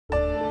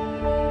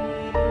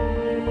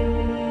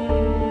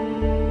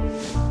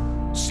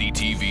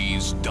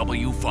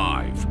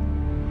W5.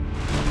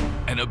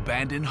 An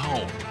abandoned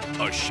home,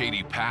 a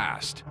shady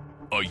past,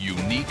 a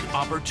unique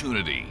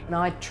opportunity. And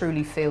I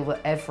truly feel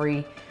that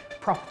every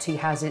property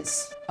has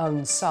its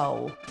own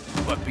soul.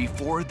 But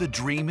before the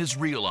dream is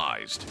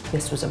realized,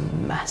 This was a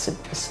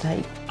massive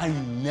mistake.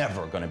 I'm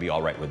never going to be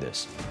all right with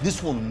this.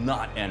 This will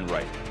not end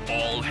right.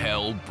 all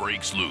hell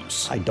breaks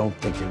loose. I don't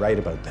think you're right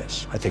about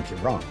this. I think you're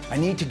wrong. I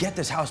need to get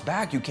this house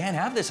back. You can't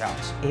have this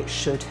house. It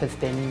should have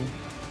been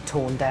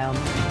torn down.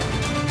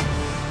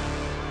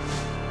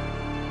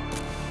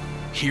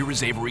 Here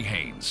is Avery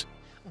Haynes.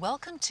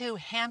 Welcome to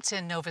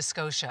Hampton, Nova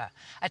Scotia,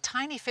 a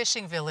tiny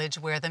fishing village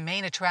where the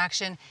main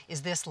attraction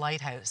is this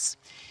lighthouse.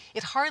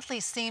 It hardly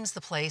seems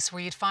the place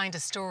where you'd find a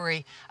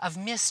story of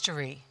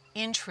mystery,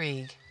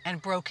 intrigue,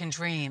 and broken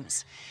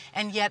dreams.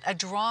 And yet a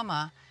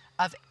drama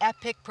of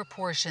epic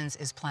proportions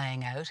is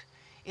playing out.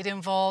 It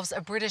involves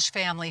a British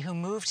family who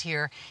moved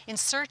here in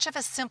search of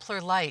a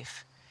simpler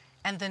life,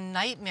 and the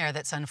nightmare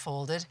that's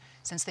unfolded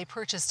since they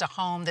purchased a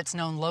home that's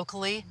known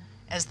locally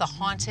as the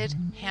haunted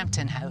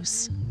Hampton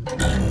House.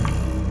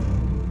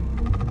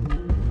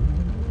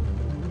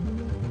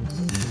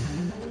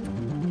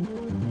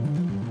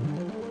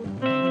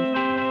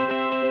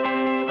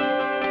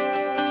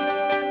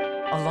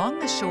 Along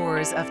the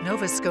shores of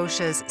Nova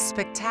Scotia's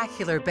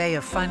spectacular Bay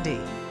of Fundy,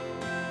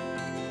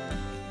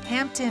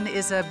 Hampton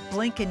is a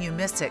blink and you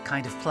miss it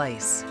kind of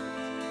place.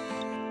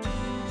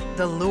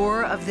 The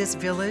lure of this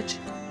village,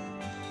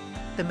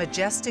 the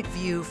majestic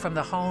view from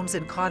the homes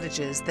and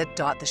cottages that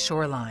dot the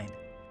shoreline.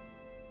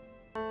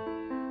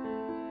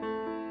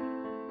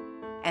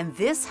 And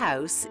this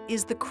house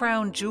is the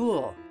crown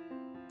jewel,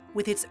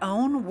 with its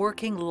own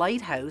working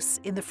lighthouse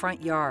in the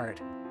front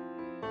yard.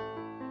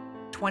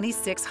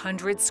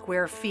 2,600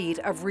 square feet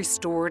of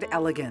restored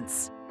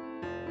elegance.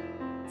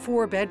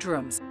 4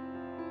 bedrooms,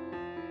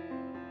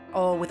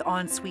 all with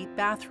ensuite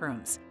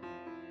bathrooms,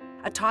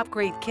 a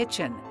top-grade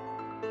kitchen,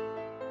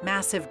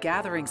 massive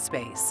gathering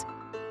space,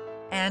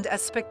 and a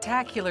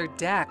spectacular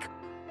deck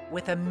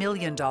with a $1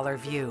 million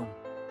view.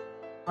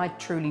 I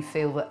truly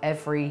feel that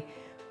every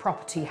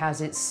property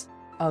has its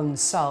own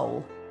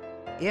soul.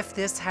 If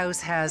this house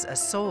has a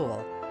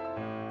soul,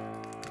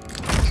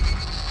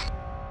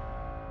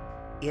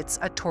 it's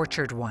a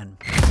tortured one.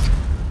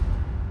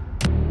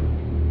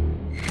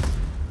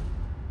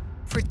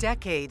 For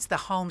decades, the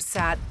home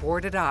sat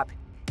boarded up,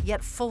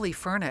 yet fully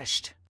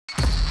furnished.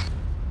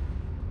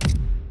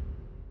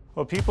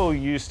 Well, people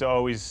used to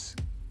always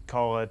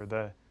call it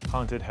the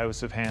haunted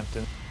house of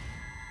Hampton.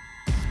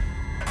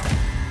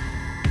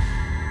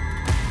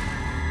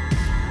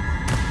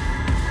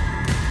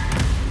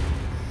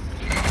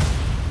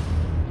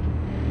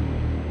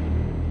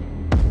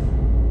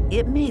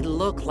 It may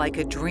look like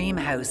a dream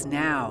house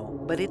now,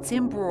 but it's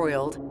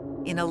embroiled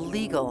in a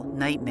legal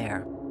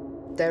nightmare.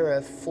 There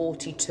are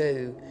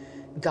 42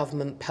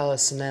 government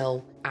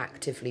personnel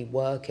actively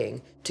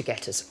working to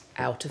get us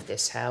out of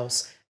this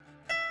house.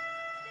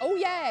 Oh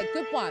yeah,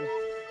 good one.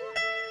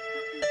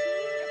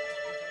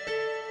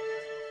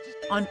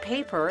 On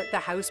paper, the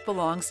house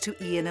belongs to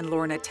Ian and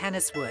Lorna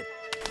Tenniswood,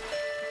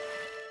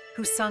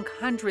 who sunk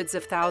hundreds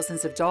of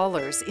thousands of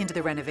dollars into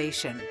the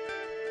renovation.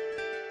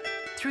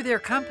 Through their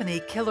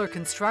company, Killer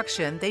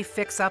Construction, they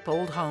fix up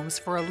old homes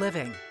for a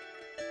living.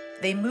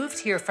 They moved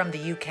here from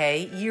the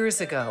UK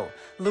years ago,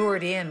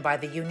 lured in by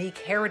the unique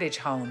heritage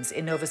homes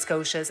in Nova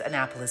Scotia's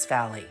Annapolis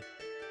Valley.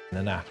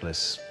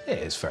 Annapolis, it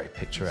is very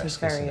picturesque. It's a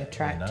very isn't it?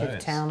 attractive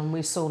town, and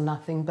we saw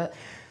nothing but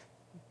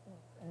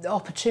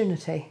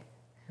opportunity.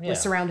 Yeah. We're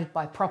surrounded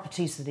by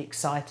properties that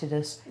excited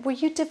us. Were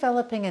you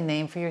developing a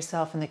name for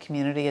yourself in the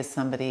community as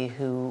somebody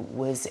who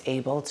was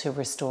able to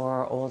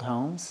restore old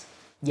homes?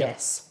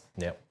 Yes.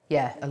 Yep.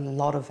 Yeah, a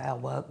lot of our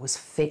work was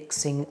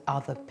fixing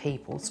other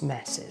people's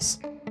messes.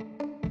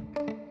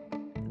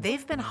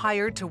 They've been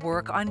hired to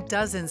work on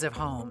dozens of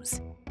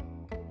homes,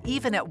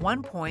 even at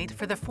one point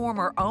for the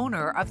former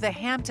owner of the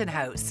Hampton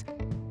House,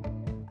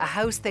 a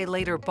house they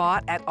later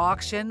bought at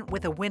auction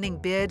with a winning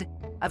bid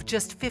of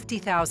just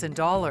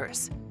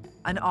 $50,000,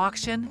 an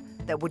auction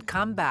that would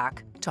come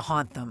back to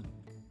haunt them.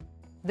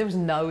 There was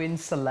no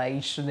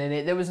insulation in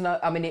it. There was no,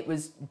 I mean, it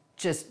was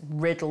just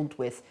riddled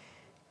with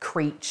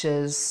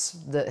creatures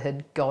that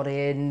had got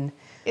in.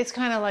 It's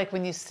kind of like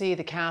when you see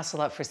the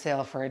castle up for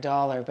sale for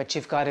 $1, but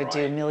you've got to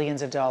do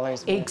millions of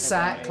dollars.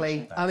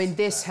 Exactly. I mean,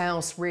 this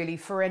house really,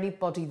 for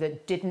anybody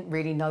that didn't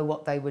really know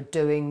what they were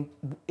doing,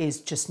 is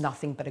just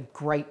nothing but a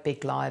great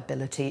big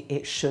liability.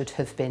 It should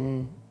have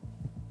been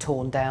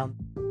torn down.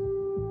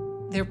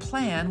 Their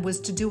plan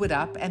was to do it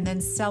up and then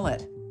sell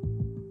it.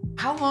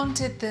 How long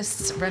did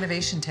this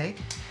renovation take?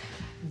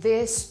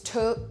 This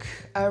took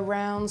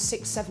around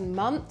 6-7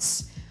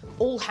 months.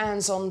 All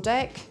hands on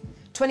deck,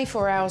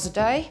 24 hours a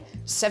day,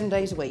 7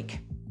 days a week.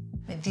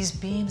 These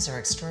beams are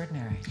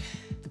extraordinary.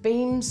 The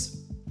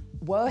beams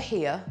were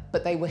here,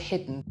 but they were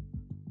hidden.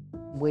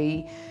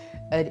 We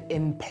had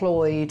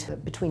employed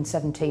between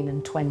 17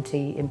 and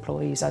 20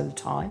 employees over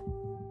time.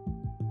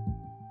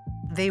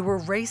 They were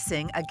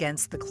racing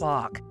against the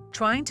clock.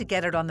 trying to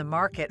get it on the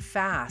market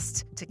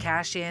fast to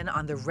cash in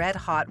on the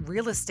red-hot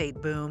real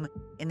estate boom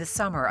in the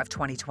summer of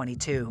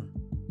 2022.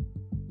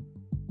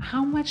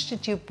 How much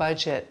did you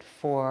budget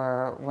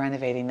for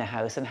renovating the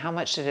house, and how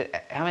much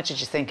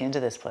did you think into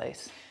this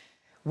place?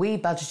 We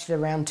budgeted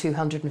around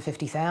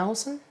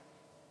 250,000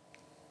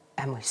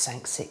 and we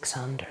sank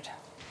 600.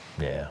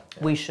 Yeah.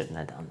 We shouldn't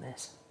have done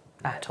this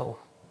at all.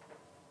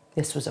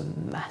 This was a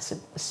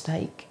massive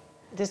mistake.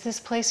 Does this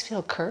place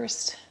feel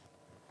cursed?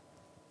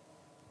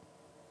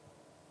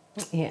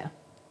 Yeah.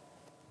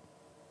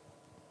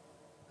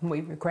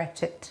 We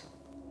regret it.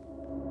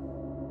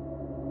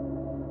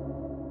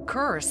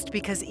 Cursed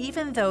because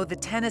even though the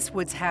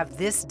Tenniswoods have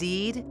this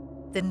deed,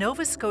 the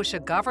Nova Scotia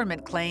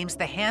government claims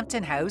the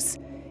Hampton house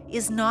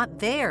is not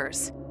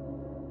theirs.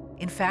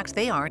 In fact,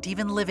 they aren't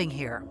even living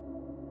here.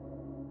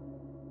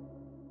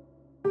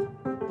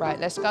 Right,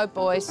 let's go,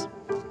 boys.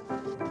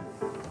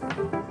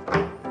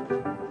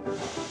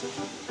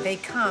 They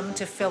come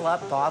to fill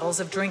up bottles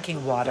of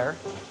drinking water,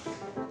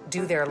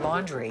 do their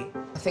laundry,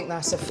 I think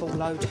that's a full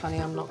load, honey.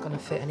 I'm not going to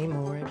fit any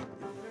more in.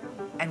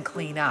 and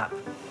clean up.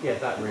 Yeah,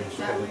 that room's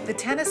probably... The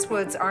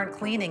Tenniswoods aren't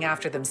cleaning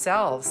after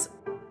themselves,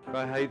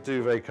 I hate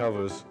duvet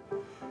covers.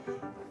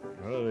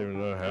 I don't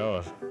even know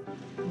how.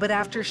 but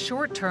after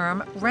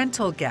short-term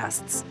rental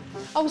guests.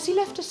 Oh, has he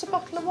left us a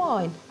bottle of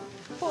wine?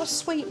 What a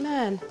sweet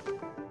man.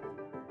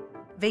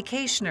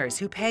 Vacationers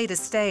who pay to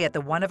stay at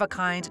the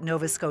one-of-a-kind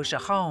Nova Scotia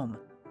home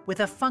with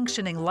a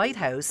functioning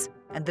lighthouse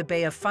and the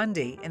Bay of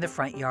Fundy in the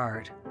front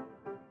yard.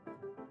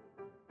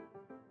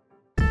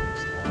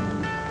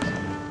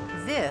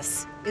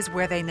 This is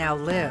where they now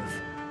live,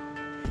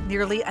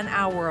 nearly an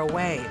hour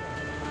away.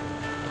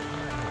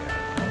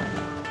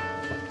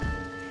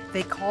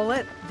 They call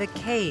it the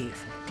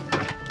Cave.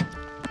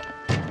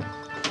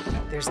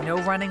 There's no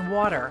running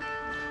water,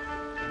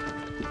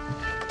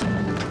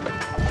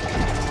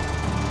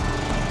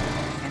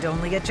 and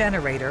only a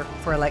generator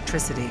for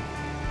electricity.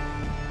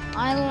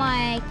 I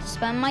like to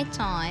spend my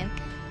time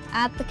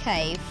at the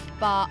cave,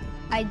 but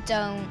I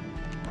don't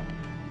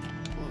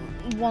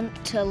want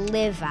to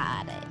live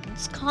at it.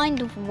 It's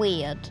kind of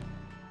weird.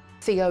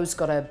 Theo's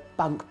got a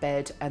bunk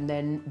bed, and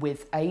then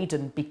with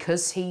Aidan,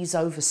 because he's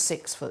over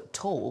 6 foot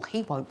tall,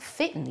 he won't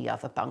fit in the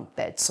other bunk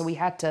bed. So we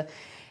had to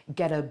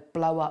get a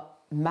blow-up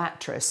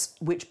mattress,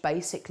 which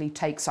basically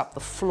takes up the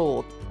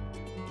floor.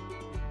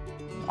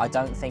 I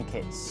don't think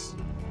it's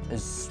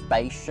as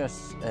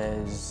spacious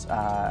as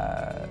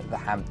the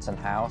Hampton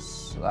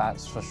house,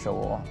 that's for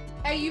sure.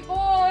 Hey, you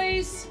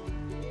boys!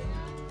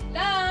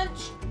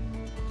 Lunch!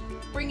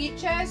 Bring your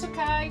chairs,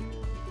 okay?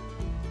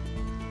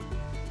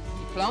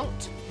 You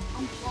plonked?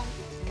 I'm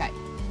plonked. Okay.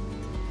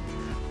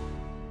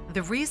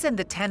 The reason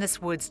the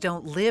Tenniswoods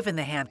don't live in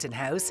the Hampton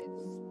house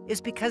is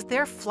because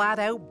they're flat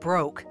out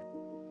broke.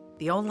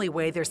 The only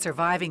way they're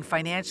surviving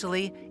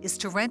financially is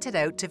to rent it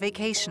out to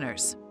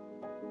vacationers.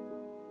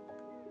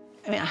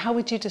 I mean, how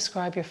would you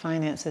describe your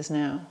finances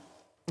now?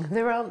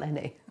 There aren't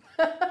any.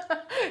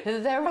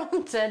 There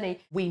aren't any.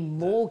 We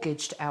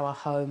mortgaged our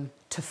home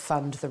to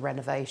fund the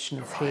renovation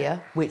of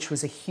here, which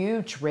was a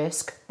huge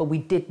risk, but we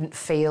didn't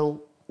feel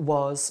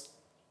was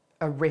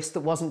a risk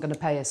that wasn't going to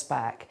pay us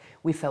back.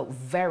 We felt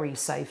very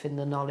safe in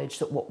the knowledge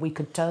that what we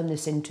could turn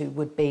this into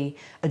would be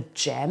a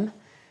gem,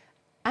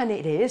 and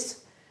it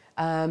is.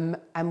 And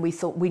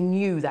we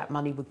knew that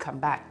money would come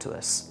back to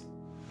us.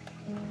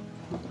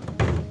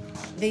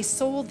 They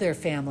sold their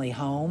family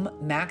home,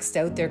 maxed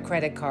out their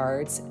credit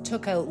cards,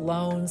 took out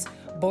loans,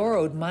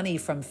 borrowed money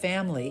from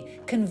family,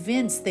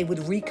 convinced they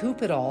would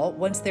recoup it all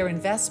once their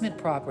investment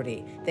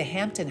property, the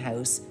Hampton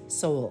house,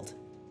 sold.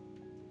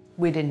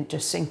 We didn't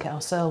just sink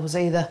ourselves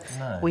either.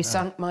 No, we no.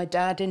 sunk my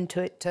dad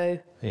into it too.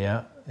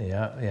 Yeah, we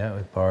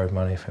borrowed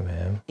money from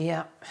him.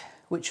 Yeah,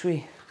 which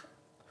we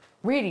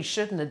really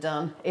shouldn't have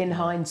done in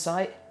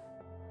hindsight.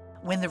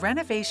 When the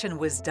renovation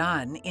was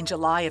done in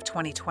July of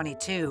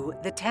 2022,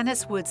 the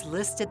Tenniswoods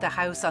listed the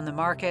house on the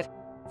market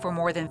for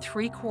more than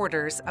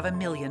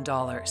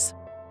 $750,000.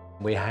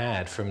 We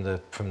had, from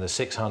the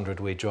 600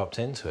 we dropped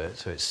into it,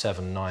 so it's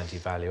 790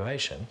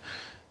 valuation,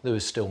 there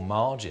was still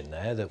margin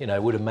there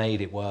that, would have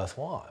made it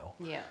worthwhile.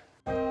 Yeah.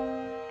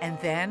 And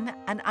then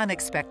an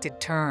unexpected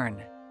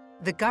turn.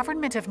 The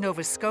government of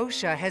Nova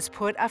Scotia has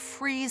put a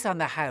freeze on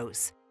the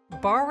house,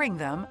 barring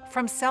them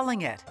from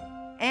selling it.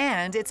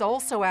 And it's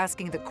also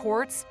asking the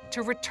courts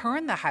to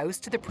return the house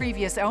to the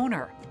previous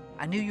owner,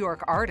 a New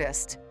York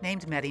artist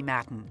named Mehdi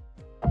Matin.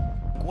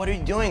 What are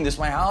you doing? This is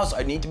my house.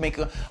 I need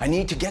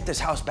to get this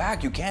house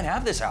back. You can't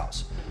have this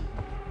house.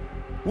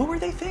 What were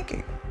they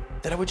thinking?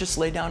 That I would just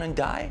lay down and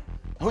die?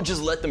 I would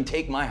just let them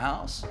take my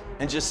house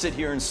and just sit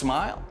here and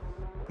smile?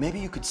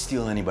 Maybe you could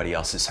steal anybody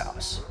else's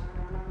house.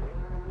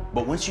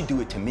 But once you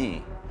do it to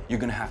me, you're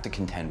gonna have to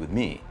contend with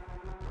me.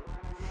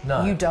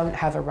 No. You don't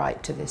have a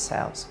right to this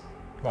house.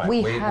 Right,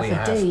 we have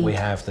a deed. We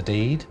have the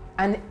deed.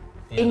 And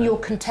in your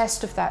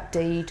contest of that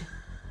deed,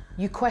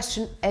 you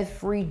question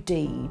every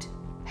deed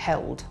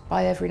held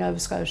by every Nova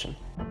Scotian.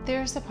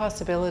 There's the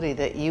possibility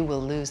that you will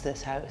lose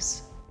this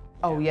house.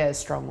 Oh yeah, a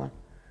strong one.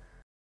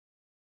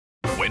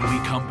 When When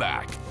we come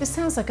back, This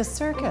sounds like a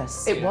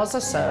circus. It was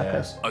a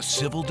circus. a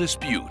civil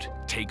dispute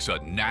takes a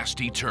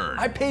nasty turn.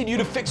 I paid you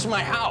to fix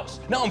my house.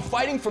 Now I'm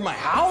fighting for my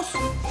house?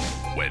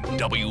 When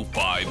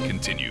W5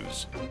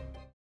 continues.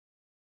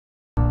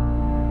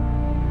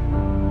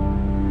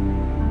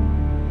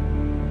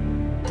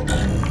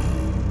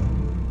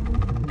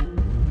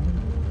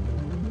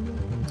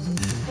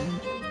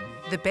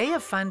 The Bay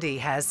of Fundy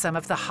has some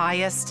of the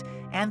highest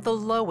and the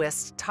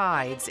lowest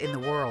tides in the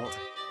world.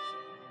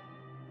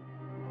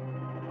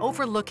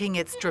 Overlooking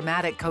its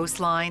dramatic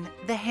coastline,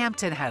 the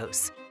Hampton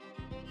House,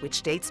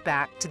 which dates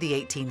back to the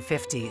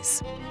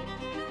 1850s.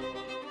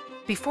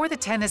 Before the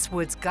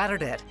Tenniswoods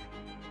gutted it,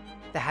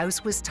 the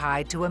house was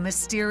tied to a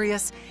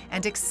mysterious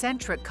and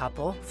eccentric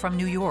couple from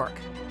New York.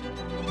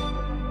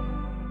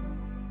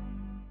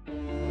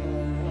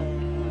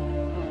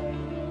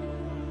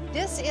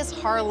 This is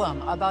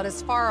Harlem, about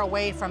as far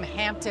away from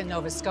Hampton,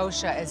 Nova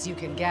Scotia as you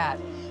can get.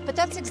 But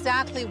that's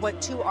exactly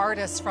what two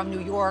artists from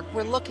New York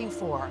were looking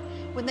for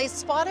when they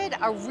spotted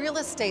a real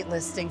estate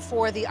listing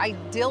for the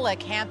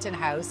idyllic Hampton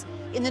House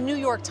in the New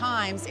York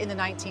Times in the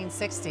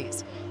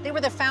 1960s. They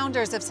were the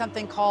founders of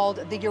something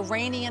called the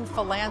Uranian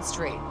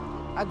Philanstry,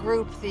 a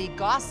group the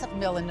gossip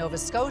mill in Nova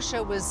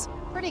Scotia was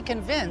pretty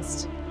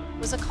convinced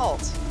was a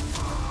cult.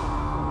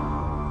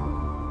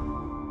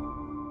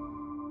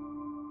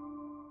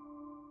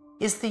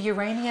 Is the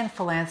Uranian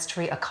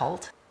Philanstry a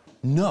cult?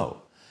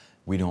 No.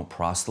 We don't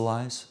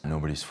proselytize.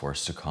 Nobody's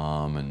forced to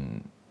come,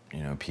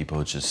 and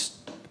people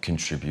just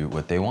contribute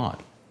what they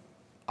want.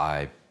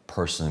 I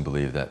personally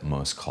believe that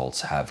most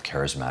cults have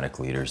charismatic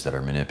leaders that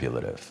are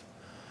manipulative,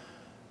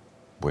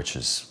 which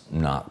is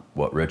not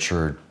what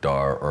Richard,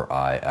 Dar, or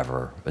I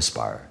ever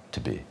aspire to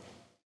be.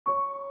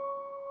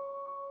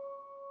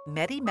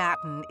 Mehdi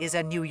Matin is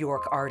a New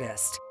York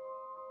artist.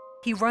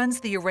 He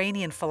runs the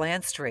Uranian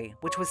Philanstry,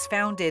 which was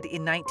founded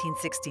in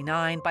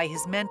 1969 by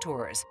his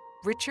mentors,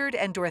 Richard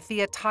and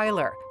Dorothea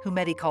Tyler, who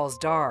Mehdi calls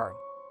Dar.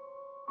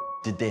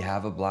 Did they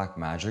have a black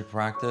magic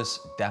practice?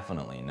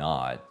 Definitely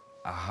not.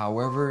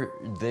 However,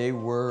 they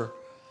were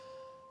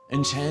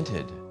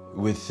enchanted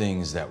with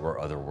things that were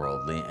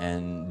otherworldly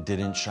and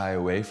didn't shy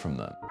away from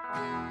them.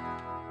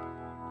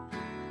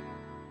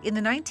 In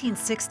the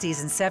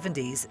 1960s and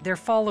 70s, their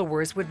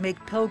followers would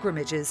make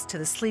pilgrimages to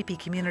the sleepy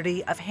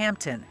community of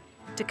Hampton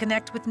to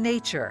connect with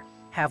nature,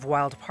 have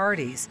wild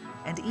parties,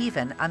 and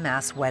even a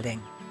mass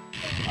wedding.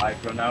 I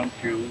pronounce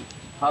you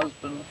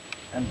husband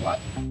and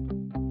wife.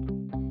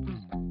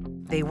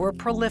 They were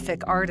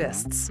prolific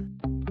artists.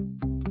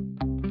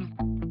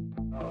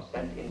 All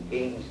sentient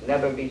beings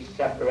never be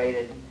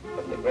separated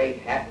from the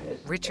great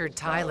happiness. Richard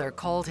Tyler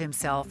called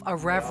himself a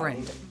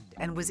reverend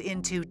and was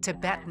into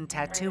Tibetan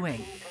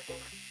tattooing.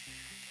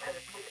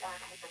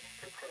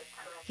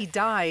 He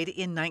died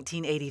in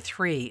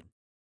 1983,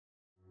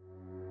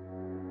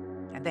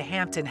 and the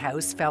Hampton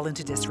House fell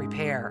into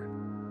disrepair.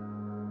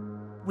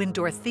 When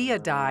Dorothea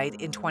died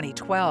in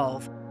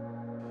 2012,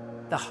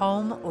 the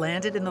home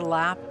landed in the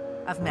lap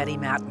of Mehdi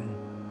Matin.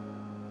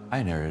 I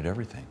inherited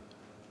everything.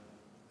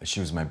 She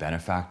was my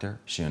benefactor.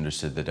 She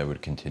understood that I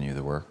would continue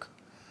the work.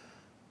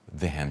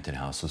 The Hampton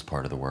House was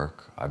part of the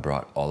work. I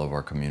brought all of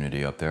our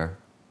community up there.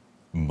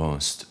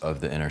 Most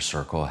of the inner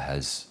circle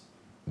has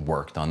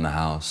worked on the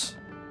house.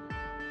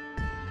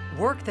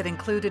 Work that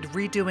included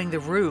redoing the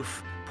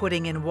roof,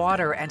 putting in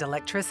water and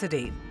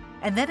electricity.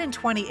 And then in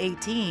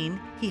 2018,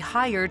 he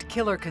hired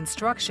Killer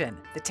Construction,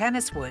 the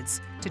Tenniswoods,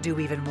 to do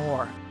even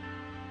more.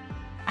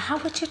 How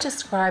would you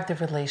describe the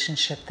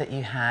relationship that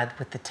you had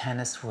with the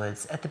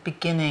Tenniswoods at the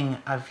beginning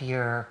of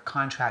your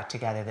contract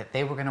together, that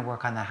they were going to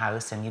work on the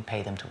house and you'd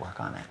pay them to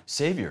work on it?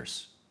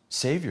 Saviors.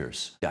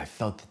 Saviors. I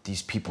felt that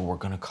these people were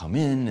going to come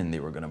in and they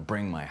were going to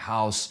bring my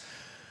house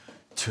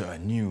to a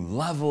new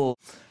level.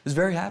 I was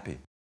very happy.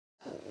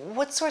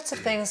 What sorts of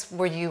things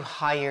were you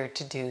hired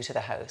to do to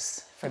the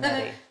house for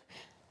Mehdi?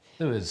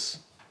 There was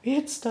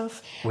weird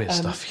stuff. Weird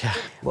stuff, yeah.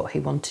 What he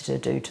wanted to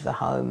do to the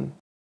home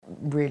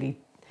really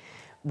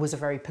was a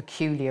very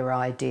peculiar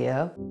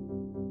idea.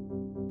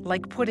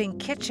 Like putting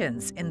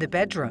kitchens in the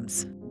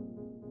bedrooms.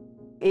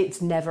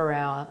 It's never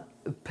our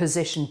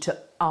position to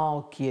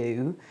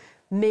argue,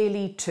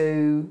 merely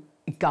to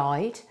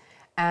guide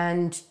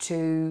and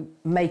to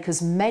make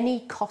as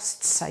many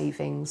cost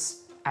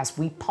savings as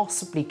we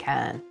possibly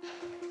can.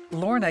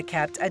 Lorna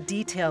kept a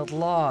detailed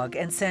log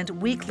and sent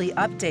weekly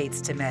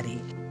updates to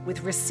Mehdi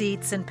with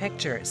receipts and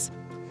pictures.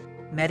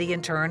 Mehdi,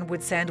 in turn,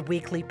 would send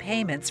weekly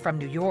payments from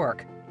New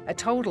York, a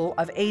total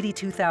of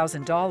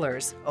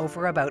 $82,000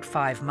 over about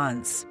 5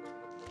 months.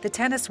 The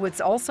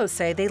Tenniswoods also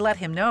say they let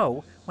him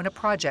know when a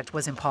project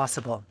was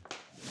impossible.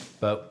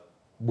 But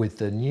with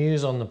the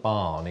news on the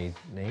barn,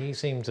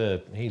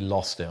 he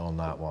lost it on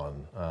that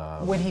one.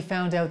 When he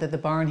found out that the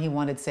barn he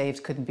wanted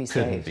saved couldn't be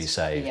saved. Couldn't be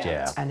saved,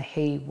 yeah. And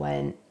he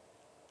went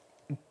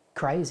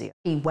crazy.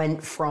 He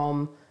went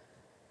from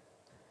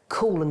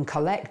cool and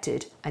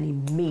collected and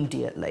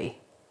immediately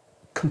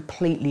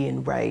completely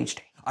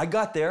enraged. I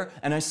got there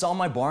and I saw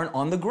my barn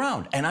on the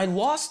ground and I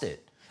lost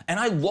it. And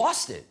I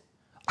lost it.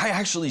 I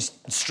actually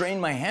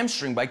strained my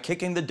hamstring by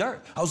kicking the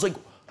dirt. I was like,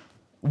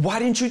 why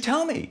didn't you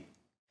tell me?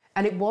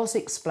 And it was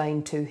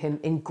explained to him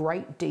in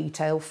great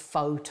detail,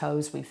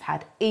 photos, we've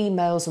had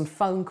emails and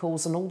phone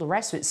calls and all the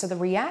rest of it. So the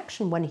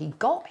reaction when he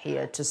got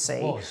here to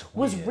see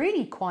was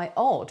really quite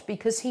odd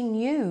because he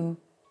knew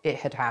it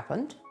had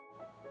happened.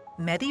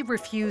 Mehdi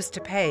refused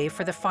to pay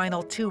for the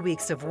final 2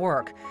 weeks of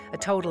work, a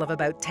total of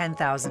about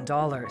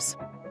 $10,000.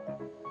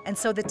 And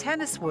so the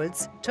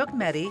Tenniswoods took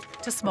Mehdi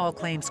to small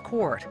claims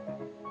court.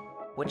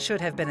 What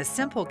should have been a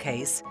simple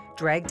case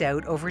dragged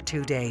out over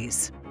 2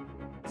 days.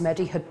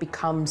 Mehdi had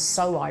become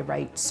so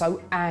irate,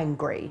 so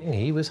angry.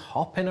 He was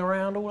hopping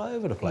around all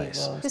over the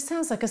place. This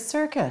sounds like a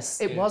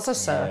circus. It was a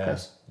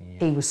circus.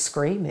 Yeah. He was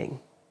screaming,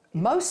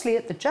 mostly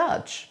at the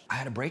judge. I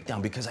had a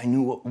breakdown because I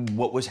knew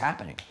what was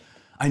happening.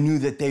 I knew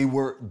that they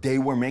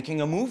were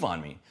making a move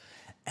on me.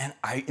 And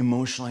I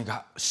emotionally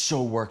got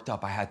so worked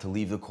up, I had to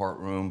leave the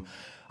courtroom.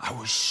 I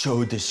was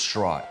so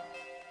distraught.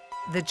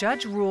 The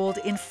judge ruled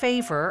in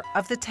favor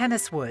of the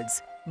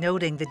Tenniswoods,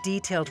 noting the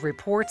detailed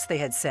reports they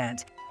had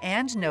sent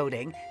and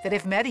noting that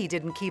if Mehdi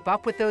didn't keep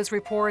up with those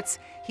reports,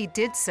 he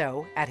did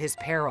so at his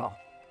peril.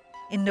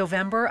 In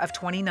November of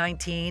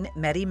 2019,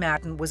 Mehdi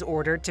Matten was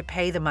ordered to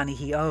pay the money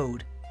he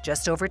owed,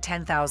 just over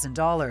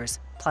 $10,000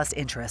 plus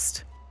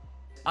interest.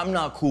 I'm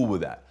not cool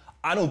with that.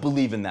 I don't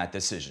believe in that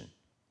decision,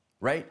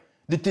 right?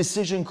 The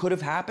decision could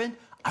have happened.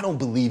 I don't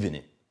believe in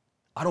it.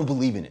 I don't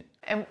believe in it.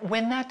 And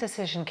when that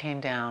decision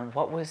came down,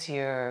 what was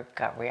your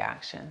gut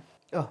reaction?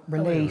 Oh,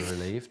 relief.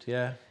 Relieved,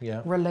 yeah.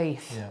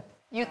 Relief. Yeah.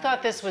 You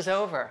thought this was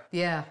over?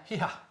 Yeah.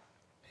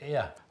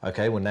 Yeah.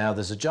 Okay, well now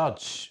there's a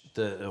judge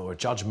or a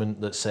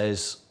judgment that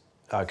says,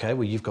 okay,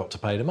 well you've got to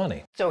pay the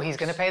money. So he's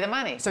going to pay the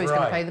money. So he's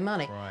going to pay the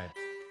money. Right.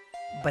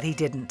 But he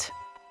didn't.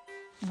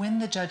 When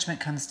the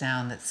judgment comes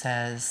down that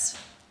says,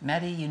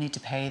 Mehdi, you need to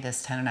pay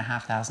this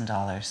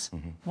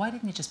 $10,500, why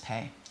didn't you just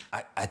pay?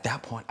 At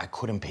that point, I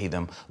couldn't pay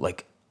them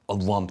like a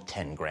lump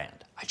 10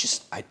 grand.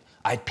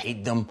 I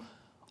paid them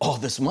all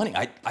this money.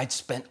 I'd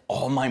spent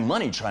all my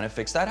money trying to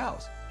fix that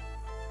house.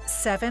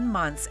 7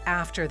 months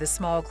after the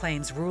small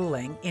claims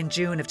ruling in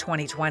June of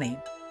 2020,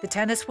 the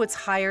Tenniswoods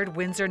hired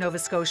Windsor, Nova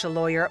Scotia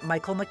lawyer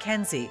Michael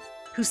Mackenzie,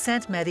 who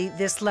sent Mehdi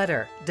this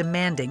letter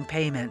demanding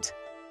payment.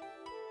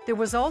 There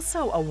was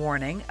also a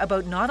warning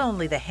about not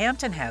only the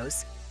Hampton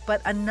house,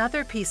 but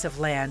another piece of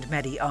land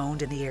Mehdi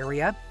owned in the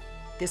area,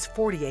 this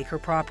 40-acre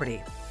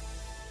property.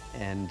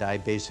 And I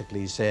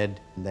basically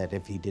said that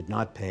if he did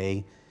not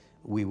pay,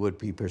 we would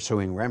be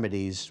pursuing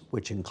remedies,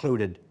 which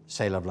included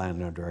sale of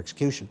land under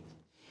execution.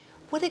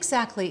 What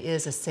exactly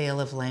is a sale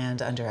of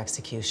land under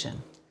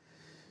execution?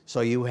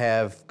 So you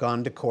have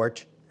gone to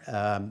court,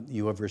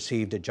 you have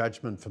received a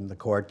judgment from the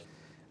court,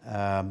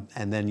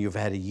 and then you've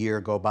had a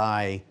year go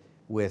by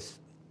with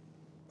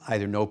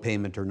either no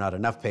payment or not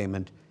enough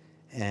payment,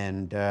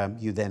 and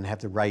you then have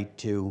the right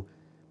to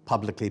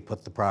publicly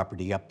put the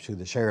property up to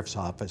the sheriff's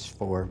office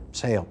for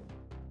sale.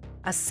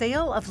 A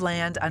sale of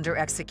land under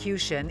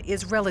execution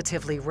is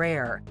relatively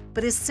rare,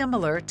 but is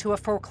similar to a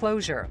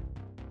foreclosure.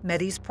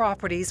 Mehdi's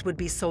properties would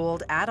be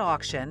sold at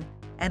auction,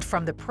 and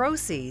from the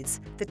proceeds,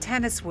 the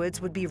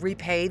Tenniswoods would be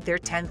repaid their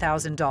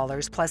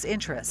 $10,000 plus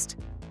interest.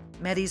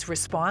 Mehdi's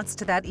response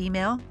to that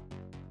email?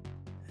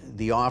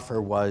 The offer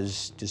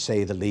was, to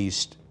say the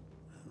least,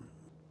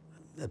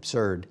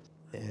 absurd.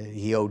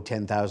 He owed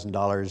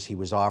 $10,000. He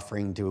was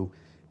offering to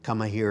come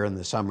here in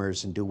the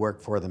summers and do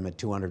work for them at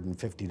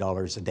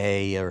 $250 a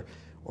day,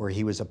 or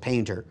he was a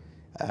painter.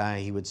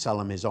 He would sell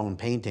him his own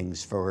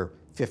paintings for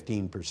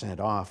 15%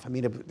 off. I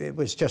mean, it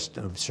was just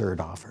an absurd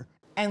offer.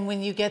 And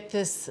when you get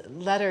this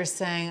letter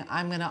saying,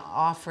 I'm going to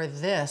offer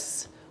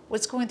this,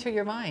 what's going through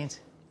your mind?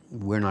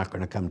 We're not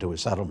going to come to a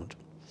settlement.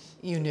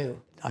 You knew.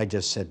 I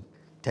just said,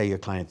 tell your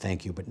client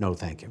thank you, but no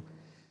thank you.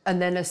 And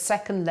then a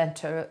second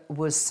letter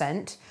was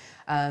sent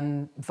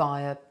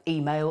via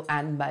email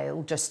and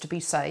mail, just to be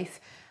safe,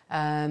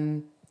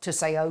 to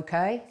say,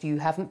 okay, you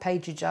haven't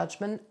paid your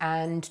judgment,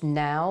 and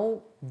now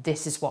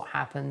this is what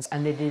happens.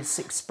 And it is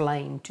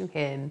explained to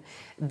him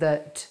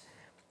that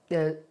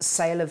the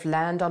sale of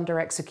land under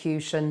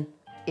execution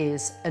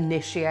is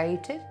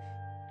initiated.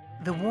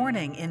 The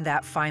warning in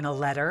that final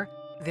letter,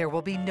 there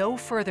will be no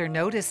further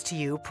notice to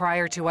you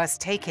prior to us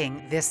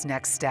taking this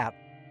next step.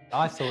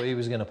 I thought he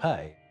was going to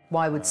pay.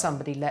 Why would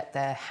somebody let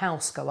their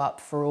house go up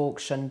for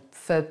auction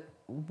for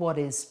what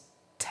is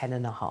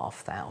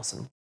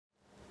 $10,500?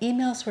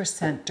 Emails were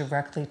sent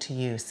directly to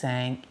you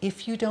saying,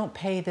 if you don't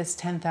pay this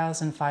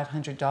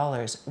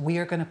 $10,500, we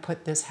are going to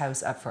put this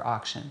house up for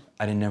auction.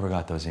 I never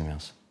got those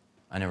emails.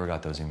 I never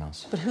got those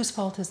emails. But whose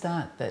fault is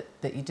that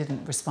you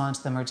didn't respond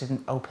to them or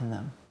didn't open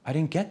them? I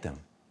didn't get them.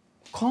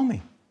 Call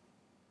me.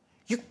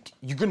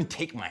 You're gonna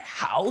take my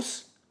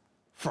house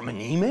from an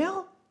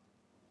email?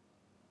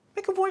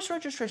 Make a voice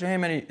registration. Hey,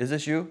 Manny, is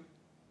this you?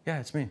 Yeah,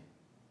 it's me.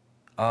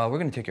 We're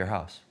gonna take your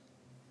house.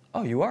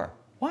 Oh, you are?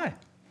 Why?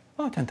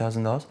 Oh,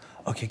 $10,000.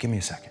 Okay, give me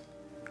a second.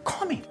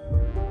 Call me.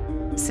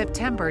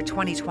 September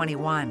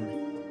 2021.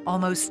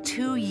 Almost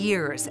 2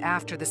 years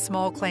after the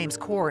small claims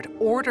court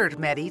ordered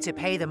Mehdi to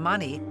pay the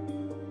money,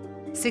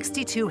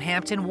 62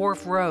 Hampton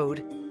Wharf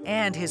Road,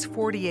 and his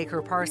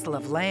 40-acre parcel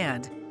of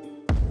land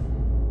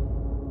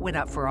went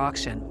up for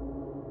auction.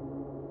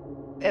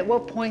 At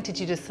what point did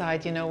you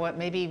decide, you know what,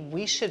 maybe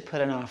we should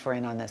put an offer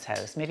in on this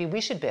house? Maybe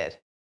we should bid?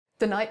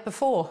 The night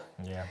before.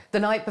 Yeah. The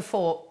night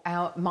before,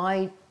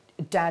 my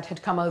dad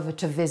had come over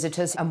to visit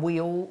us, and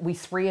we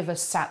three of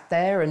us sat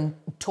there and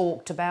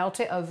talked about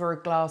it over a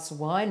glass of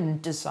wine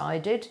and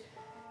decided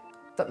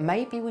that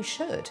maybe we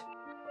should.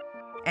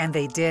 And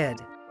they did.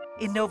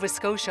 In Nova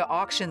Scotia,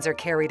 auctions are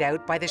carried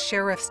out by the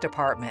Sheriff's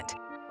Department.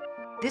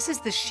 This is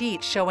the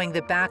sheet showing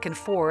the back and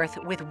forth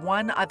with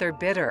one other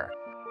bidder.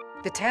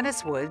 The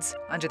Tenniswoods,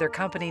 under their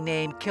company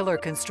name Killer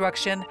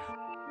Construction,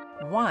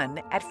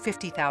 won at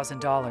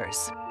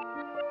 $50,000.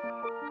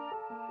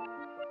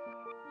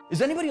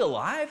 Is anybody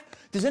alive?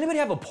 Does anybody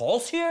have a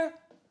pulse here?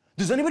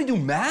 Does anybody do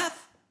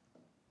math?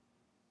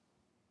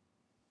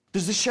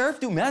 Does the sheriff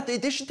do math?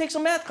 They should take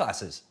some math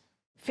classes.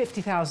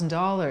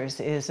 $50,000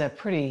 is a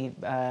pretty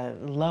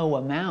low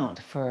amount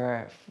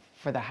for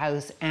the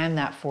house and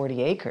that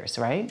 40 acres,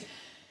 right?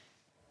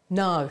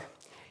 No,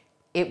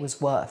 it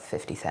was worth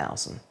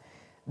 $50,000.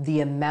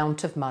 The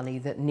amount of money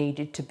that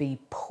needed to be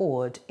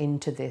poured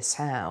into this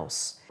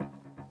house,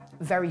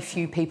 very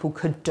few people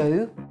could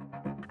do.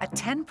 A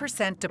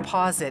 10%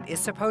 deposit is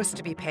supposed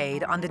to be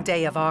paid on the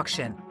day of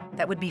auction.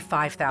 That would be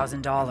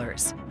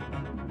 $5,000.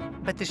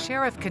 But the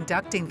sheriff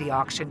conducting the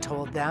auction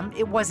told them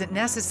it wasn't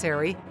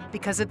necessary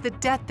because of the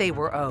debt they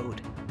were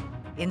owed.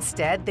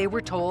 Instead, they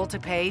were told to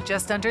pay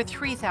just under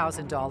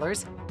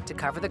 $3,000 to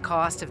cover the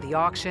cost of the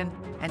auction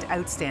and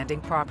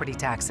outstanding property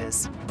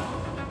taxes.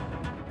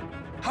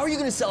 How are you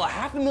gonna sell a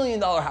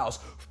 $500,000 house,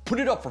 put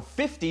it up for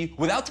 $50,000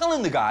 without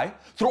telling the guy,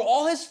 throw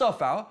all his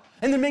stuff out,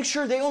 and then make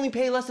sure they only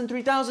pay less than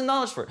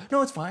 $3,000 for it?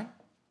 No, it's fine.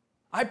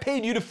 I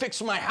paid you to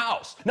fix my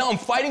house. Now I'm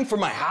fighting for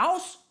my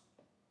house?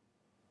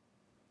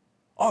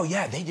 Oh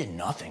yeah, they did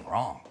nothing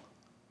wrong.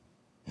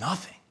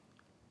 Nothing.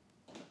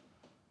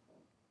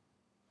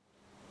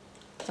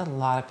 It's a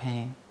lot of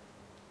pain.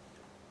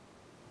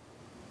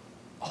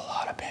 A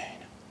lot of pain,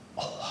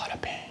 a lot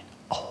of pain,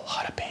 a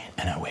lot of pain.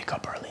 And I wake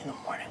up early in the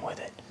morning with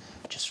it,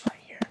 just right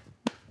here.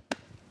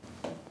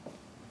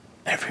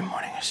 Every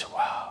morning I say,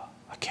 wow,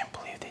 I can't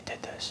believe they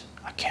did this.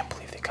 I can't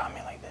believe they got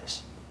me like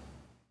this.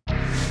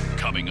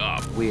 Coming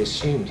up, We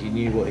assumed he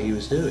knew what he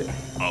was doing.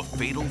 a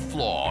fatal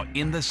flaw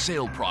in the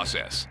sale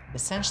process.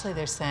 Essentially,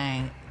 they're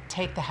saying,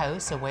 take the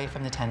house away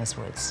from the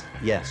Tenniswoods.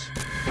 Yes.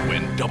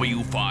 When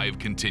W5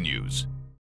 continues.